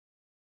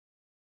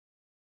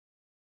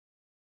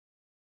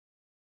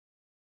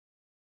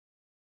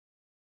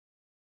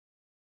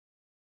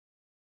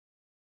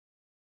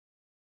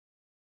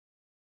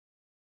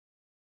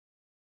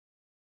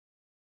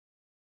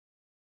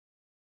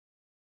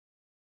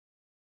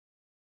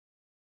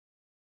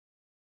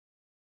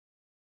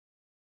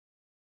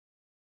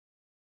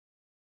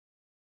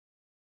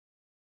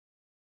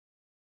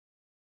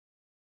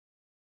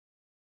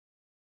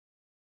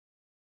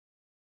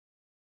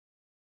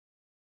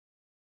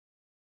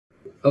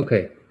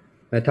Okay,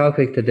 my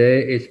topic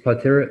today is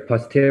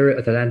posterior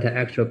Atlantic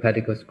axial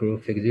pedicle screw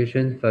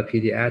fixation for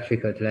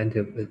pediatric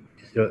Atlantic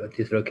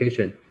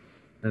dislocation.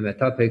 And my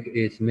topic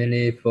is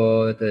mainly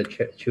for the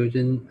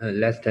children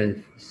less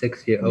than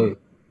 6 years old.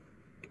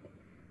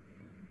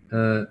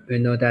 We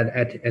know that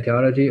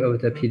etiology of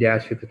the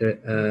pediatric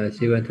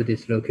C1-2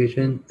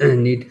 dislocation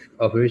need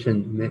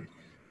operation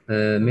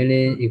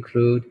mainly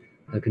include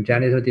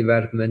congenital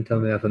developmental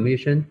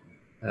malformation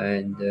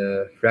and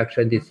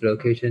fracture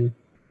dislocation,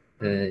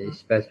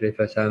 especially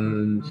for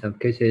some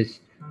cases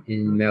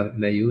in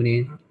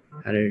malunion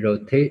and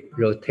rotatory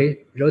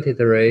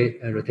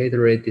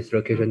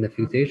dislocation and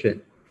fixation.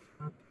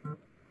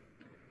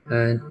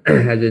 And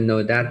as you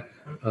know that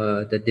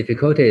the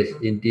difficulties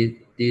in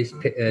these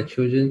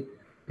children,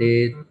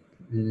 they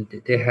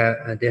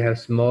have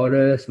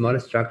smaller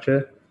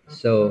structure,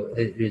 so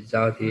it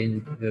result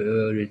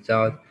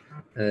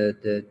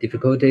the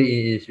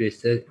difficulty is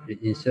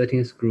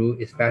inserting screw,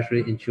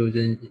 especially in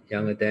children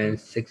younger than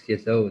 6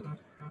 years old,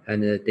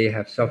 and they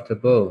have softer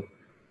bone,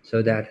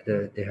 so that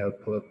they have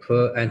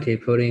poor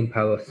anti-pulling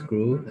power of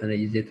screw and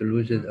easy to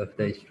lose of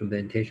the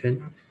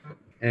instrumentation,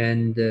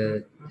 and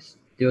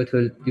due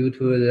to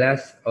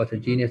less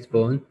autogenous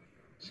bone,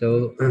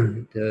 so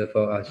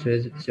for our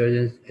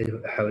surgeons it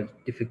have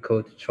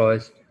difficult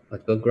choice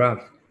of bone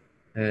graft,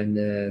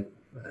 and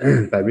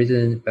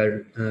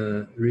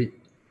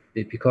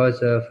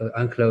because of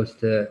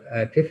unclosed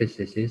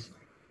epiphysis,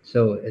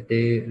 so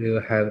they will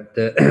have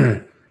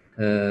the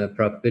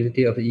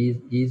probability of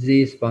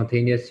easy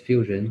spontaneous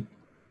fusion,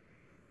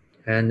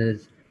 and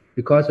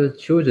because of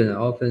children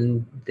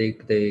often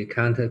they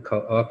can't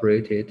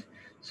cooperate it,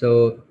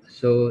 so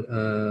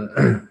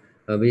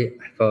we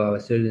for our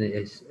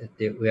surgeons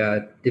we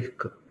are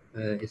difficult.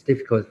 It's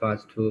difficult for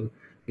us to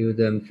do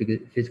them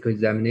physical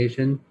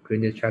examination,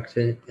 cranial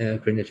traction,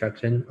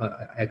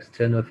 or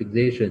external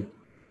fixation.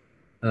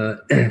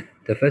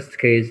 The first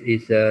case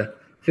is a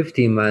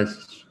 15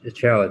 months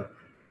child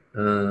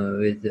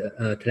with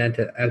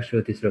Atlantic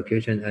axial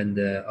dislocation and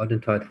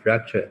odontoid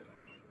fracture.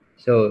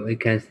 So we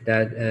can see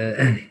that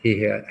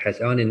he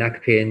has only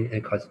neck pain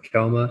and cause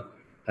trauma,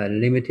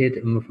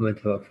 limited movement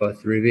for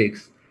 3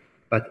 weeks,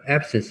 but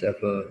absence of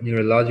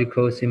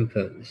neurological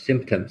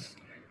symptoms.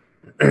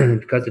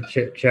 Because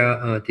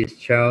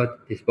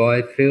this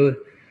boy failed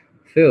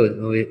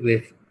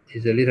with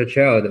is a little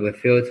child who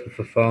failed to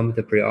perform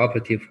the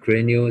preoperative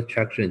cranial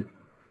traction.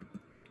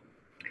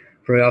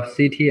 Pre-op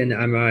CT and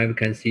MRI, we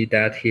can see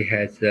that he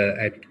has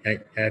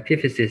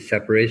epiphysis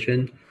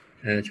separation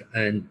and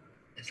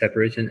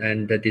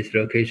the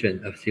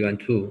dislocation of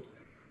C1-2,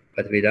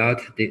 but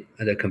without the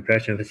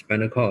compression of the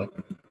spinal cord.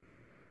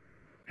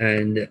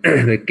 And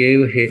we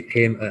gave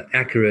him an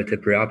accurate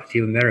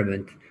preoperative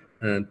measurement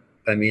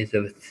by means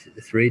of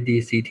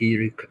 3D CT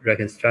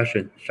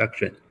reconstruction.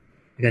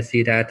 You can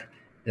see that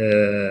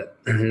the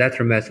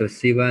lateral mass of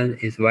C1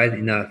 is wide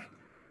enough,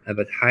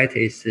 but height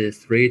is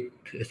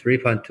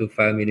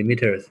 3.25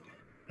 millimeters,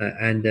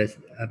 and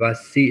about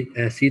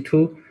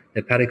C2,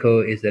 the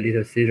pedicle is a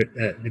little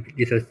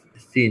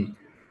thin,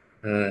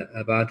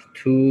 about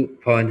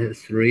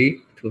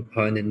 2.3,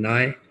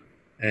 2.9,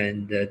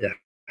 and the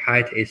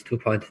height is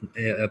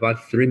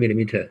about 3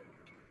 millimeter.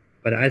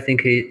 But I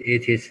think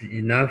it is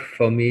enough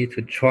for me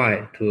to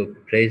try to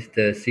place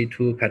the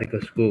C2 pedicle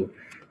screw.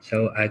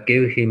 So I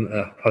gave him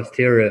a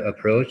posterior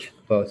approach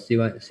for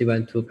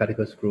C1-2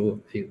 pedicle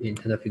screw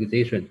internal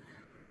fixation.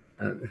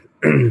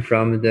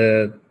 From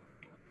the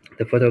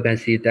photo, you can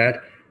see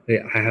that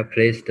I have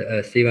placed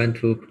a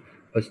C1-2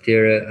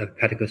 posterior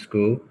pedicle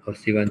screw of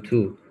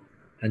C1-2.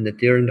 And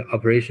during the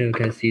operation, you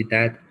can see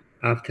that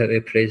after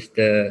we place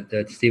the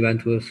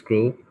C1-2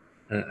 screw,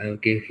 I'll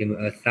give him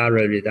a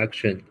thorough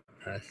reduction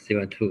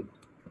C1-2.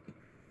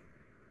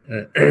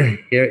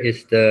 Here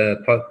is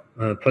the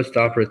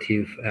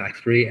post-operative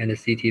X-ray and the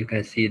CT. You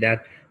can see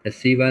that the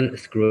C1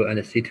 screw and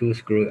the C2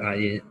 screw are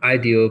in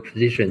ideal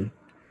position.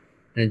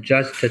 And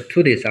just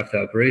 2 days after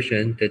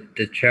operation,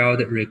 the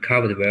child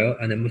recovered well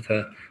and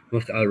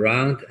moved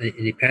around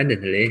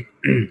independently.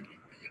 You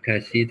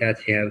can see that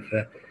he have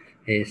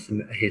his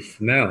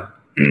smell.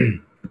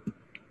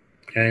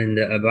 And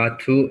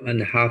about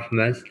 2.5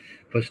 months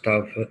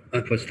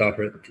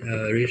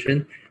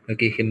post-operation, we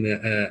give him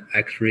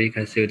X-ray. You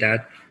can see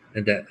that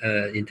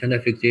the internal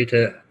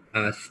fixator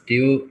are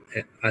still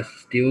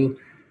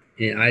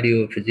in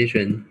ideal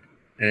position,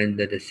 and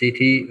the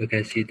CT, you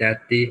can see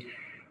that it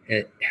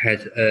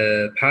has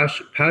a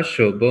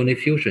partial bony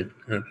fusion,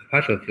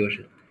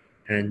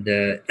 and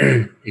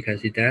you can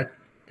see that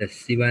the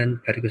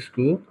C1 pedicle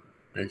screw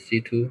and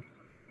C2,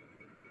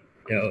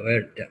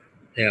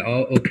 they are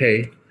all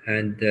okay,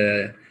 and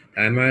the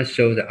MRI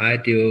shows the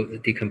ideal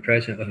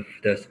decompression of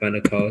the spinal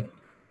cord.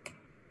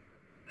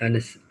 And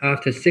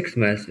after 6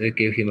 months, we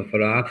give him a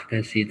follow-up. You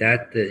can see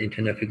that the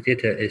internal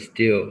fixator is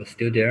still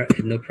there,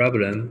 no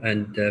problem.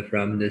 And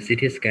from the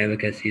CT scan, we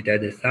can see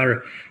that the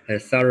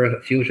thorough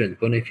fusion,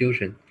 bony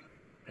fusion.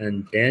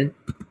 And then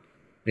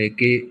we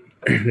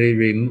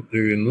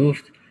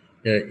removed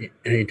the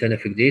internal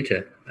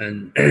fixator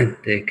and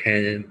they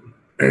can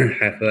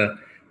have a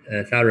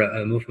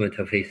thorough movement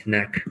of his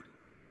neck.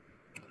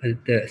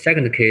 The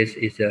second case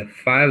is a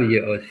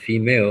 5-year-old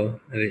female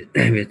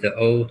with the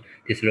old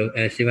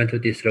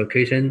C12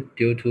 dislocation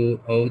due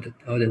to old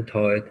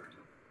odontoid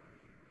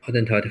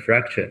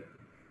fracture.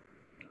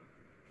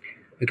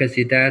 We can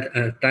see that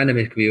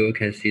dynamic view. We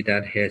can see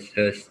that he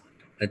has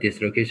a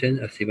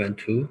dislocation of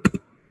C12.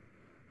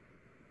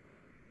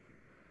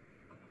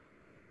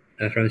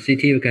 From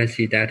CT, you can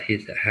see that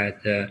he has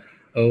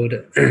old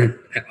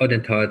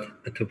odontoid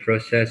to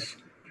process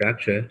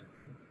fracture.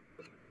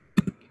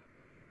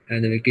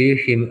 And we give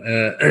him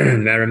a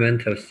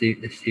measurement of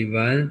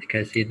C1. You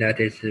can see that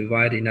it's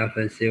wide enough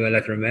for severe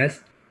lateral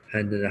mass,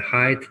 and the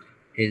height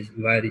is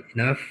wide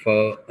enough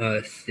for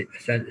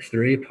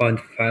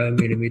 3.5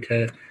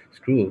 millimeter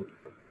screw.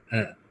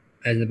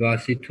 As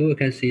about C2, you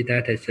can see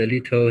that it's a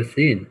little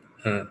thin,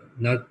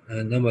 not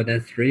no more than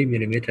 3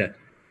 millimeter,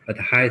 but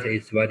the height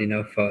is wide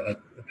enough for a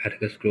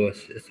pedicle screw of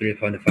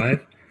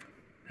 3.5.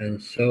 And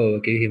so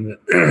give him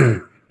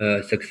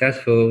a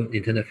successful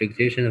internal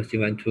fixation of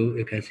C12.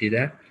 You can see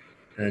that.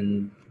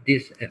 And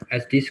this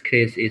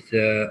case is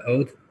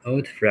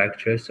old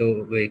fracture,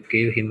 so we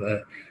give him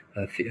a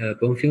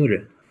bone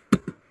fusion.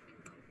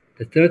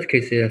 The third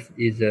case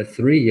is a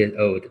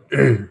 3-year-old.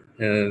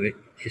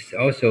 It's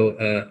also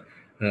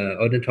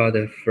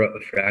odontoid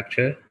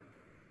fracture.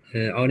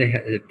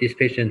 This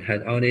patient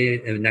had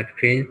only neck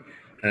pain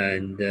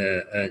and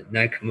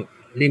neck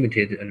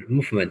limited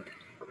movement.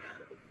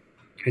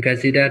 You can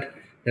see that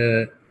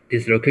the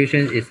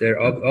dislocation is very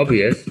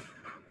obvious.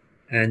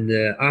 And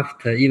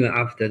even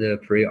after the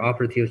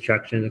preoperative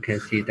traction, you can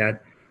see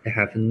that they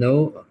have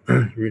no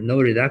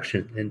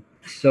reduction, and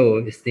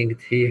so I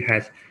think he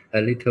has a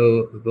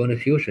little bone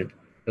fusion.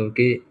 So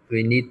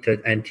we need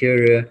the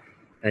anterior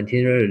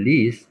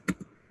release.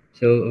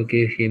 So we'll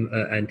give him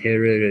an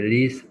anterior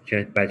release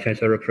by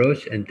transfer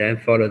approach, and then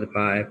followed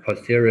by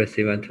posterior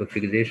C12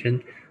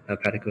 fixation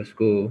pedicle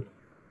screw.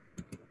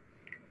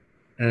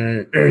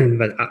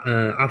 But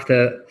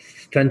after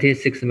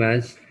 26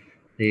 months,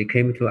 they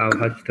came to our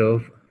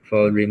hospital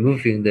for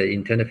removing the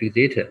internal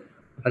fixator.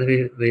 But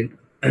we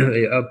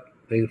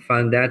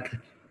found that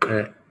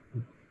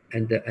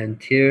and the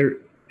anterior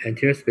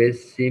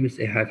space seems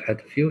to have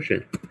had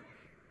fusion.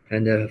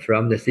 And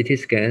from the CT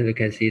scan, we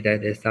can see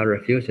that there's thorough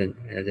fusion.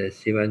 The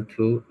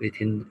C12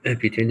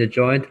 between the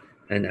joint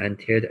and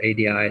anterior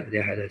ADI,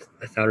 they had a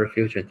thorough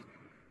fusion.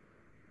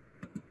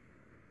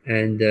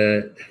 And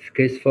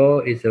case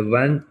 4 is a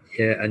 1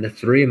 year and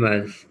 3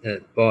 months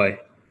boy.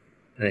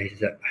 He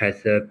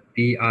has a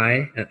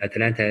BI,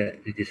 Atlanta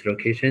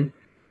dislocation.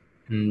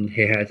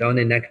 He has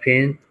only neck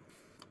pain,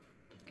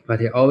 but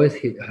he always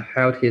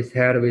held his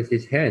head with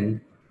his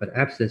hand, but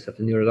absence of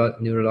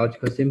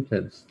neurological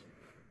symptoms.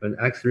 On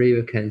X-ray,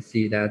 you can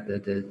see that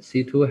the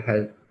C2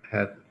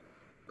 have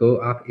go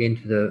up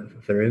into the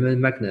foramen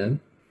magnum,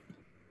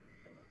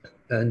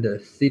 and the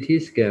CT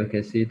scan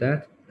can see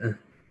that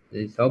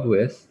it's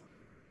obvious.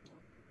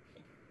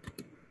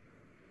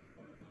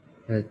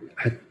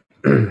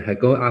 I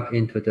go up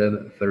into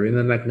the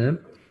foramen magnum.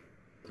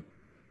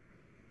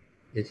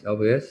 It's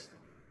obvious.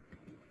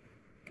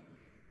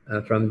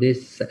 From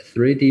this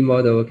 3D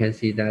model, we can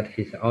see that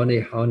he's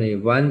only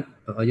one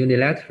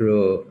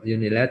unilateral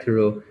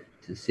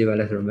severe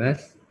lateral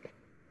mass,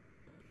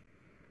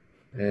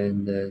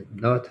 and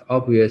not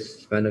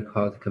obvious spinal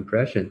cord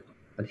compression.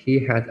 But he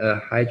had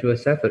a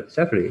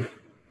hydrocephaly.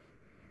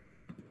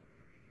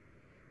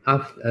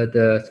 After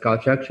the skull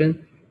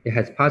traction, it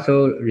has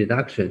partial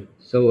reduction.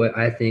 So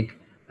I think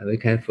we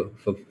can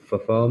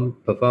perform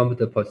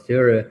the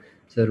posterior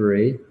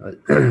surgery,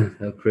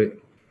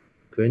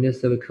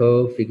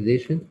 craniocervical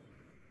fixation.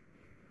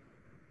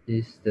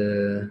 Is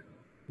the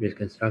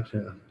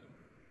reconstruction.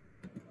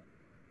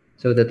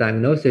 So the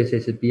diagnosis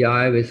is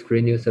BI with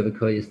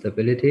craniocervical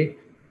instability,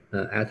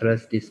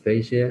 atlas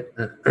dysplasia,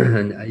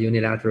 and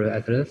unilateral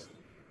atlas,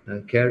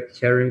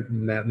 Cherry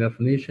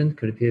malformation,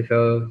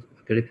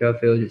 clipper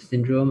field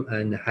syndrome,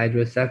 and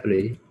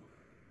hydrocephaly.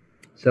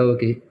 So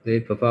we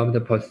performed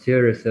the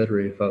posterior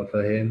surgery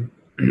for him.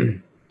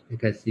 You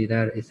can see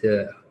that it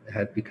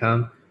has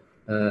become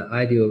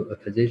ideal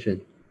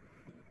position.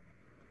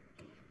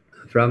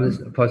 From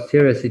the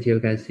posterior CT, you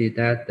can see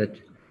that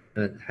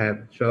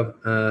have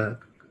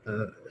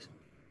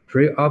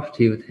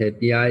pre-operative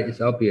BI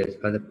is obvious,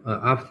 but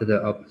after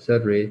the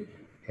surgery,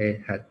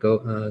 it had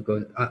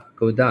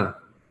go down.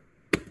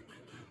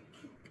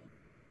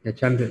 The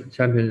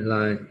champion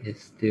line is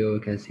still, you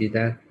can see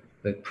that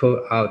we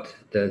pull out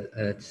the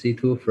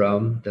C2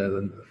 from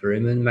the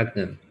foramen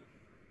magnum.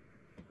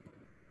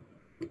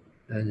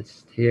 And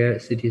here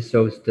CT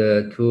shows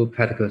the 2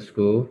 pedicle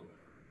screw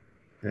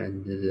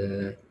and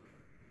the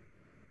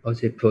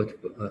occiput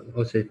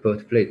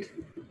plate.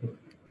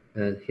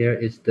 And here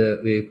is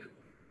we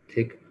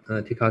take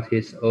out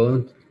his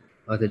own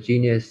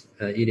autogenous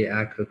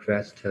iliac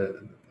crest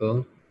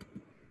bone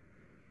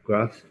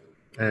graft,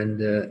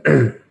 and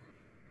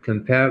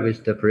compare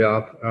with the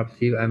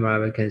preoperative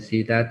MRI, we can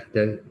see that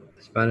the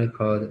spinal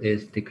cord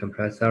is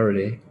decompressed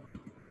thoroughly.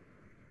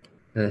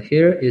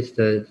 Here is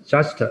the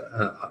just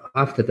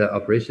after the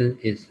operation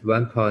is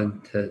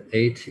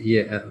 1.8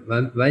 year,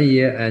 1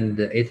 year and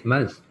 8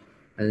 months,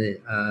 and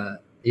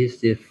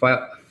is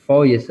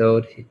 4 years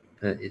old.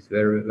 Is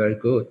very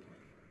good.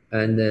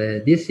 And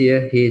this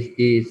year he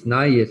is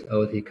 9 years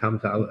old. He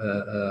comes out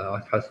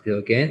hospital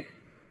again,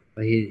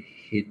 but he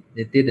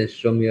didn't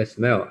show me a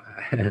smile.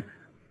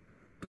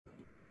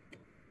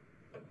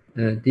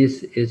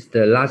 This is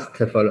the last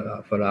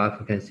follow-up.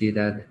 You can see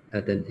that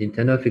the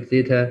internal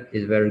fixator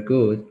is very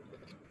good,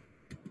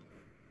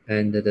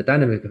 and the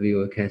dynamic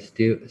view can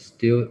still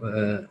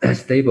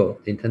stable.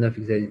 The internal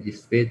fixator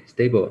is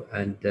stable,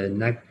 and the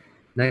neck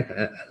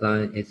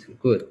line is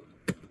good.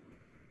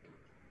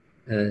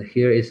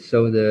 Here is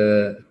show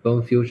the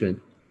bone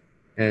fusion,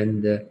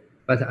 and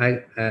but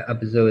I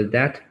observed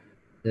that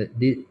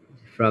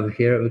from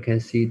here we can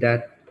see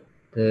that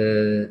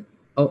the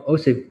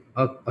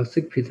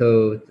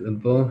occipital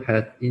bone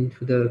has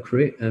into the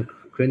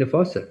cranial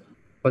fossa,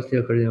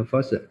 posterior cranial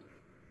fossa.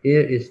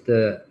 Here is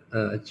the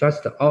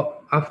just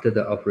after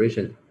the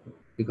operation,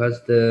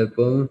 because the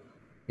bone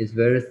is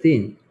very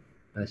thin.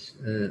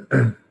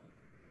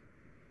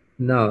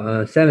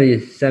 Now 7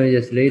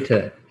 years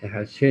later, it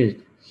has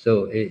changed.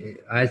 So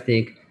I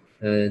think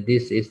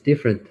this is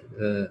different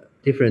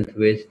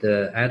with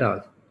the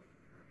adult.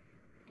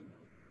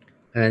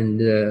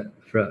 And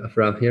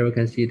from here we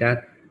can see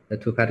that the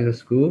two pedicle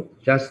screw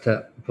just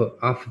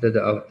after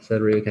the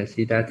surgery, you can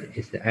see that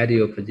it's the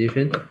ideal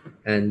position.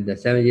 And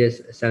 7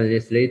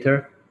 years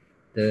later,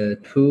 the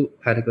two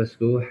pedicle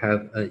screw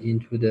have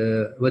into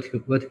the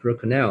vertebral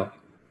canal.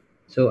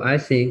 So I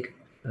think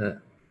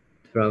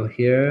from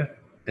here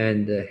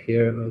and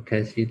here we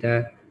can see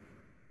that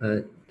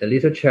the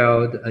little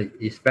child,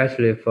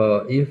 especially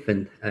for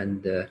infant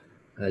and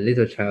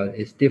little child,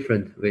 is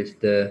different with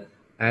the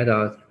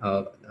adult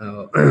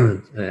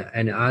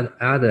and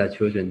other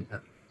children.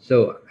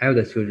 So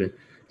elder children.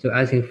 So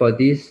I think for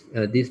this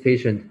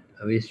patient,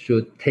 we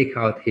should take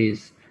out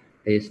his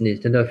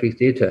internal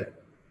fixator.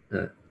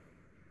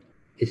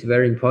 It's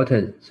very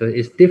important. So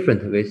it's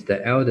different with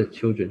the elder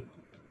children.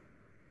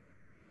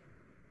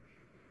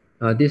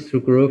 This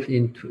group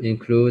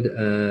include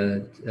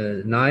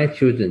 9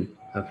 children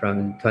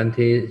from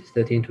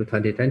 2013 to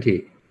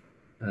 2020.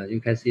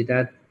 You can see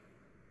that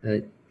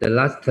the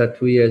last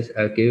 2 years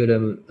I gave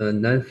them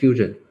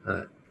non-fusion.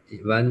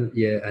 1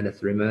 year and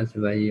 3 months,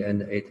 1 year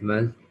and 8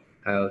 months.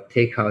 I'll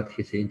take out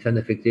his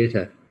internal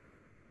fixator.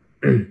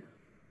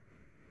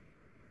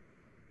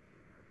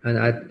 And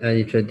I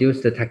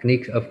introduced the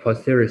technique of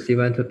posterior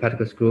C1 to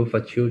pedicle screw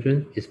for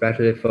children,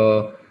 especially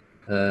for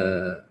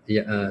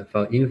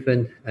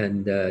infant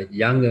and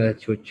younger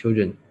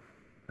children.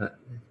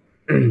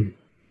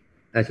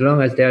 As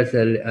long as there's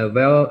a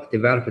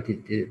well-developed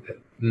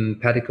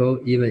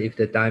pedicle, even if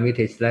the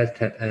diameter is less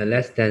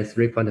than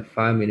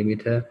 3.5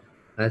 millimeter,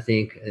 I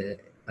think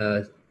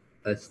a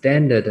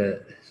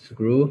standard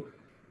screw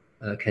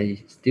can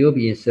still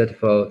be inserted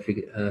for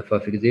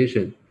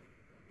fixation.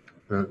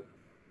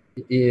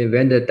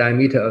 When the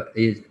diameter of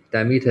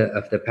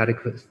the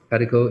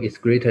pedicle is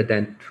greater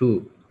than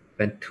 2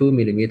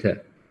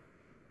 millimeter.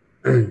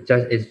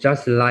 It's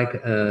just like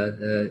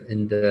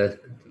in the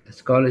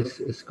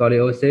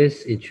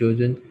scoliosis in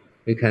children,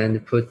 we can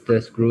put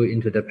the screw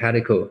into the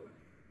pedicle.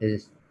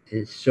 It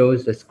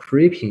shows the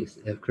creeping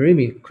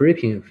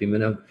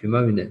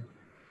phenomenon.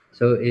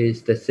 So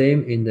it's the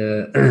same in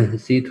the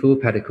C2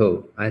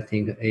 pedicle. I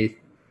think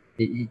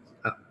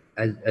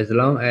as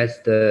long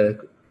as the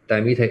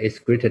diameter is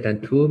greater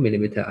than 2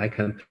 millimeter, I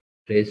can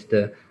place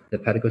the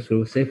pedicle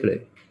screw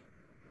safely.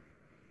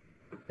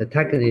 The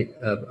technique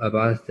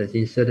about the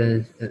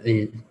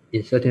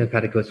inserting a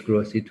pedicle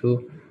screw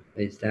C2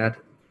 is that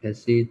you can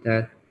see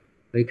that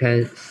we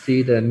can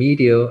see the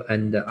medial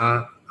and the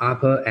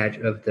upper edge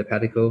of the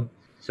pedicle,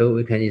 so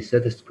we can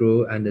insert the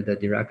screw under the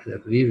direct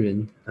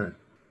vision.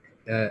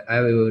 I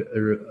will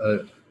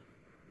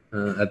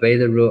obey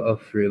the rule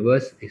of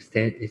reverse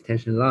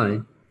extension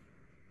line.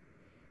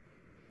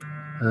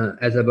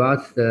 As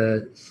about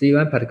the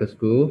C1 pedicle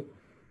screw,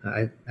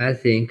 I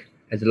think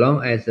as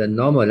long as the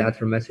normal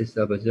lateral mass is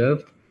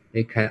observed,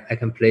 I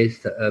can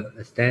place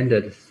a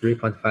standard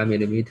 3.5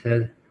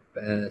 millimeter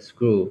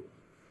screw.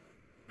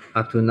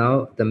 Up to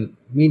now, the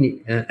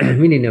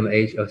minimum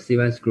age of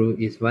C1 screw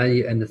is 1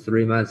 year and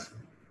 3 months.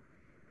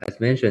 As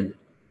mentioned,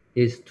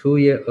 it's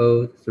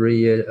 2-year-old,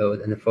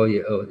 3-year-old, and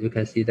 4-year-old. You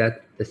can see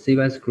that the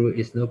C1 screw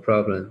is no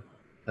problem.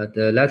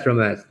 The lateral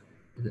mass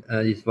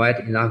is wide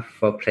enough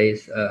for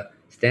place a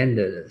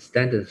standard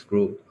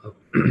screw.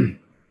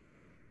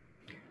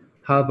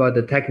 How about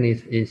the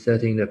techniques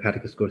inserting the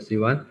pedicle screw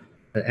C1?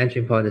 The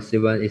entry point of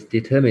C1 is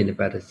determined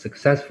by the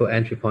successful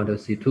entry point of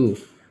C2.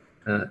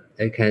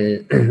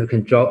 You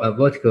can draw a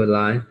vertical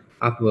line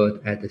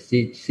upward at the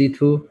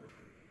C2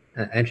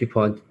 entry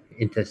point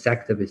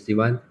intersect with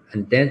C1,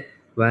 and then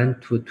 1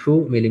 to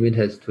 2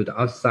 millimeters to the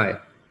outside.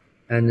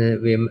 And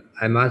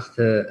I must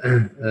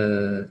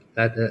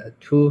let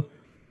 2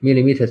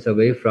 millimeters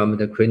away from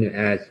the cranial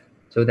edge.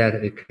 so that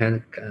it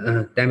can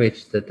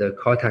damage the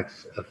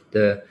cortex of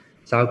the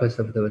sulcus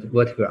of the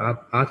vertebral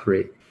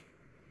artery.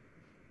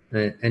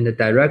 And the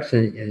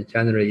direction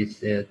generally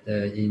is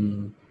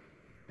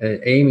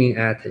aiming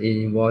at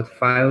inward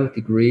 5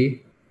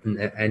 degree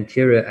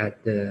anterior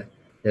at the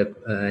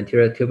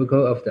anterior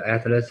tubercle of the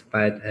atlas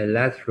by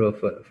lateral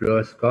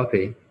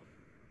fluoroscopy.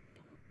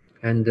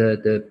 And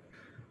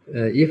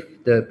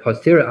if the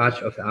posterior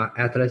arch of the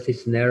atlas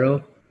is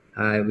narrow,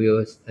 I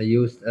will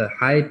use a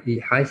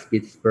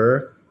high-speed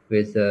spur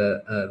with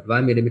a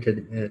 1 millimeter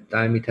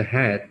diameter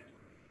head,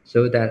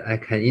 so that I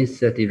can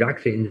insert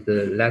directly into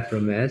the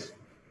lateral mass.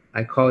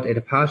 I call it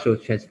a partial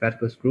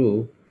transpedicle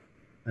screw.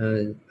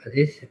 I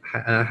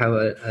have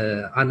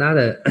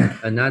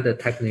another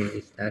technique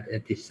is that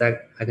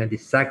I can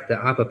dissect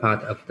the upper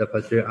part of the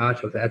posterior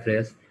arch of the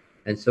atlas,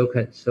 and so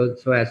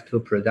as to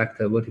protect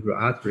the vertebral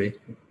artery,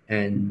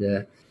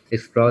 and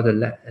explore the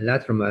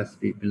lateral mass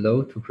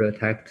below to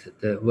protect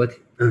the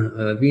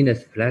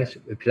venous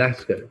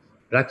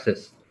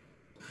plexus.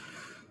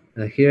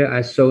 Here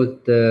I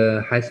showed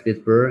the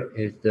high-speed burr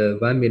is the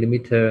 1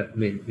 millimeter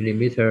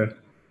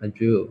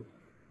drill.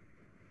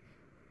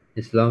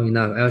 It's long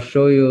enough. I'll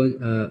show you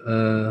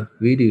a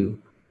video.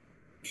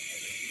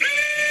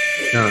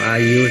 Now I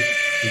use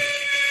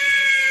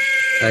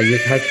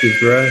high-speed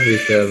burr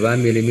with a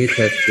 1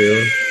 millimeter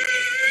drill.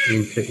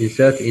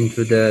 Insert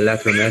into the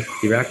lateral mass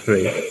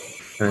directly.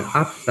 And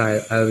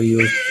upside, I will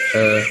use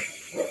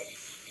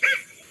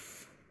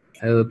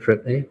you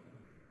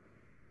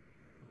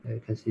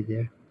can see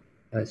there.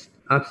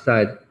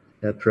 Upside,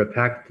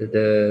 protect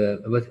the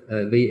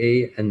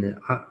VA, and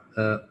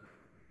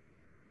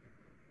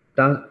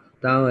down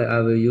I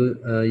will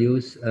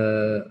use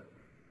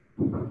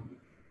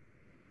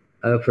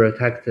I will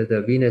protect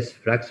the venous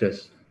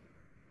plexus,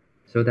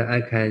 so that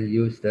I can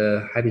use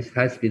the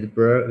high-speed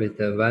burr with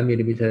the 1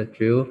 millimeter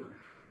drill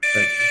to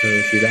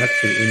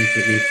directly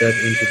insert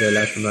into the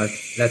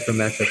lateral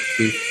mass of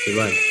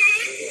C1.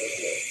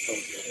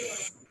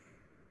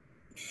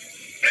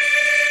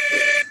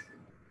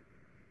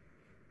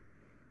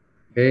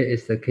 Here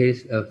is the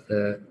case of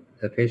the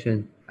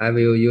patient. I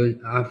will use,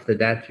 after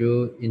that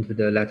drill into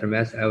the lateral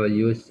mass, I will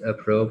use a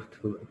probe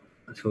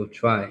to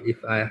try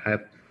if I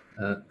have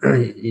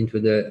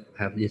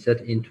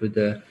insert into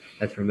the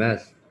lateral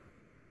mass.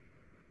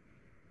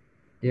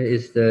 Here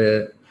is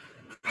the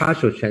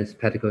partial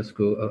transpedicle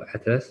screw of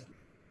atlas.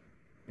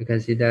 You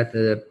can see that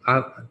the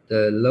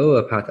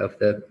lower part of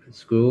the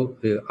screw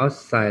will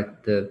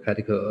outside the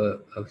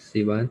pedicle of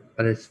C1,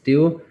 but it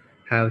still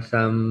have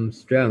some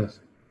strength,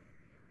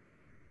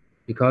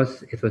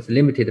 because it was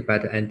limited by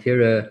the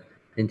anterior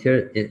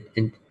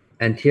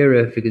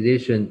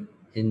fixation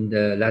in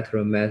the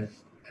lateral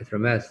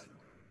mass.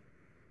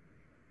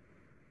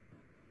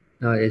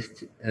 Now,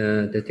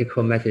 the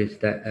take-home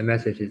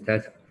message is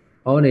that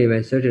only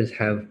when surgeons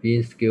have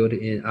been skilled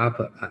in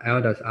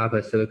adult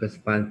upper cervical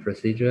spine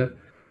procedure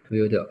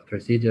will the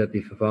procedure be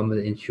performed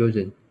in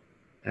children.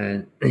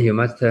 And you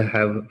must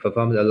have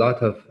performed a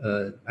lot of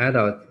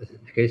adult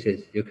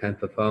cases. You can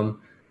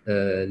perform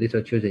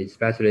little children,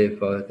 especially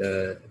for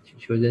the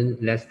children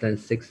less than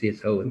 6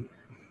 years old.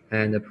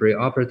 And the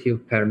preoperative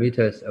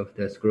parameters of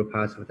the screw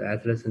parts of the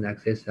atlas and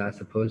axis are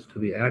supposed to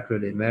be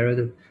accurately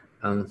measured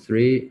on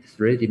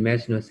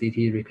three-dimensional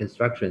CT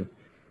reconstruction.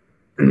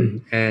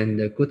 And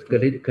good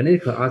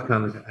clinical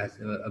outcomes as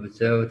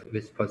observed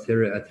with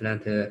posterior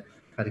Atlantic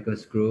pedicle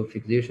screw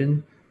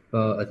fixation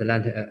for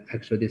Atlantic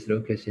axial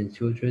dislocation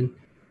children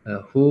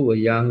who were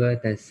younger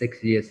than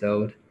 6 years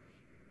old.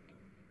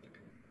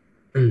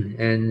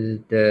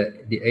 And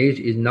the age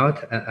is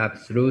not an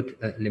absolute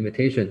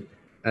limitation,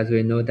 as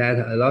we know that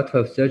a lot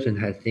of surgeons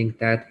think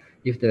that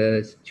if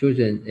the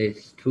children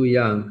is too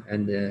young,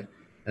 and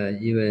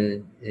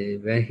even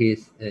when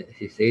his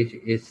age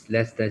is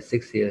less than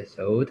 6 years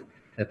old,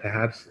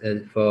 perhaps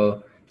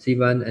for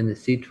C1 and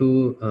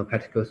C2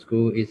 pedicle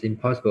screw is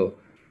impossible.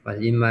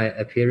 But in my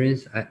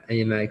experience, I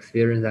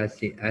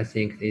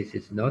think this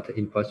is not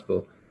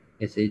impossible.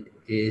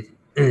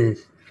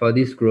 For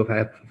this group,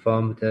 I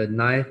performed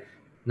nine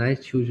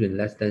children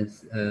less than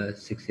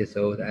 6 years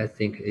old. I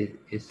think it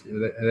is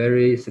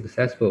very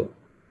successful.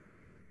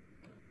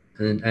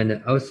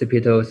 And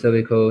occipital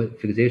cervical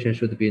fixation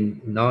should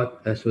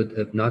not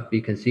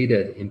be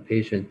considered in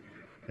patient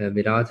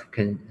without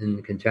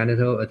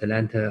congenital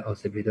Atlanta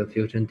occipital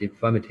fusion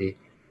deformity,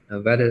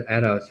 whether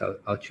adults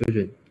or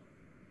children.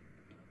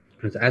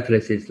 The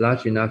atlas is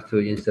large enough to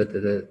insert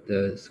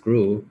the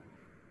screw,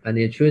 and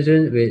in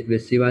children with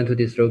C1-2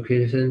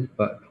 dislocation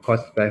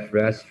caused by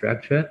Fraz's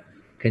fracture,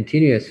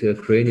 continuous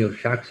cranial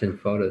traction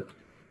followed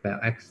by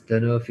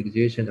external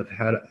fixation of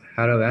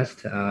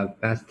hallow-west are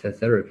best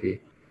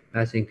therapy.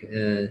 I think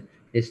in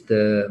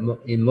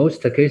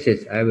most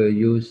cases I will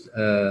use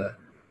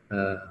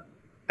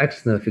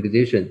external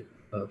fixation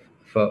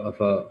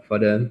for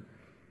them.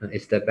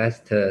 It's the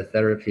best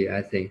therapy,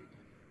 I think.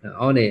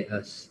 Only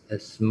a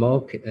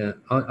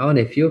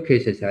few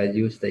cases I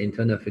use the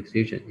internal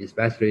fixation,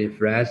 especially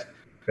Fraz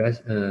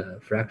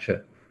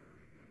fracture,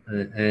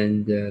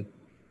 and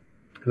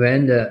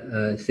when the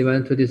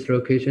C1-2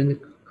 dislocation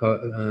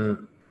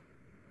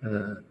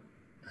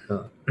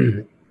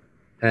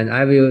and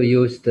I will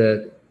use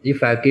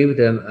if I give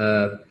them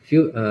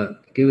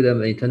give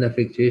them internal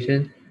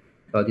fixation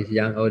for this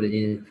young old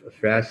in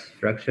flash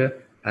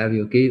fracture, I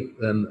will give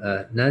them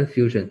a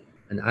non-fusion,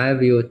 and I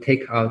will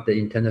take out the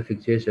internal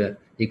fixation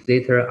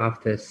etc.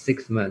 after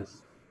 6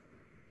 months.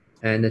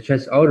 And the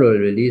transoral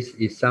release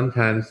is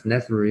sometimes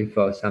necessary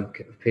for some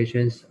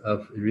patients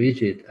of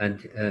rigid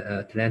and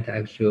atlantic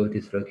axial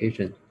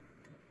dislocation.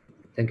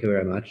 Thank you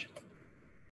very much.